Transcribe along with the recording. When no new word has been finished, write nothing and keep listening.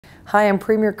Hi, I'm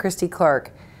Premier Christy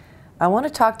Clark. I want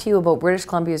to talk to you about British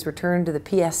Columbia's return to the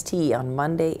PST on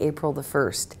Monday, April the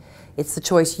 1st. It's the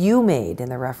choice you made in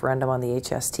the referendum on the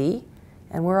HST,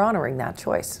 and we're honoring that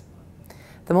choice.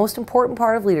 The most important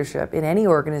part of leadership in any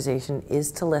organization is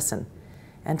to listen,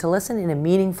 and to listen in a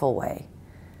meaningful way.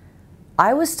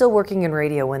 I was still working in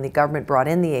radio when the government brought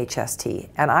in the HST,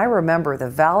 and I remember the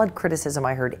valid criticism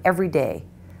I heard every day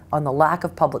on the lack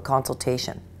of public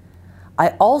consultation.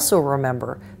 I also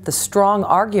remember the strong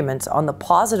arguments on the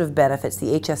positive benefits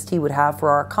the HST would have for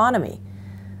our economy.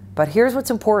 But here's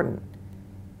what's important.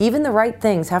 Even the right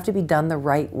things have to be done the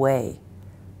right way.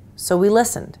 So we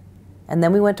listened, and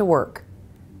then we went to work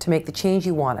to make the change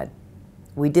you wanted.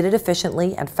 We did it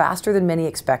efficiently and faster than many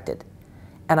expected,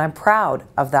 and I'm proud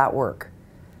of that work.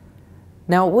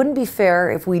 Now, it wouldn't be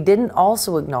fair if we didn't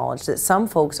also acknowledge that some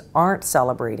folks aren't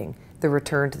celebrating the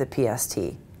return to the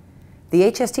PST. The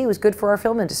HST was good for our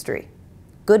film industry,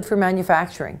 good for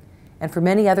manufacturing, and for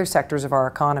many other sectors of our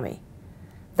economy.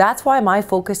 That's why my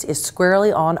focus is squarely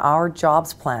on our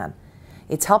jobs plan.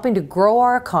 It's helping to grow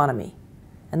our economy,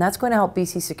 and that's going to help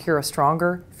BC secure a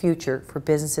stronger future for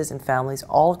businesses and families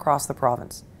all across the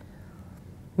province.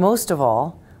 Most of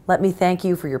all, let me thank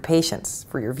you for your patience,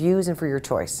 for your views, and for your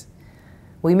choice.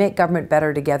 We make government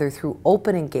better together through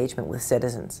open engagement with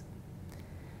citizens.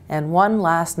 And one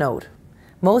last note.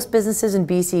 Most businesses in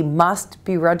BC must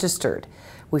be registered.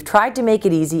 We've tried to make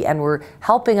it easy, and we're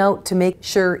helping out to make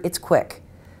sure it's quick.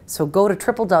 So go to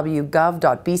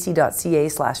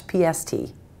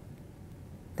www.gov.bc.ca/PST.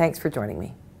 Thanks for joining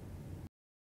me.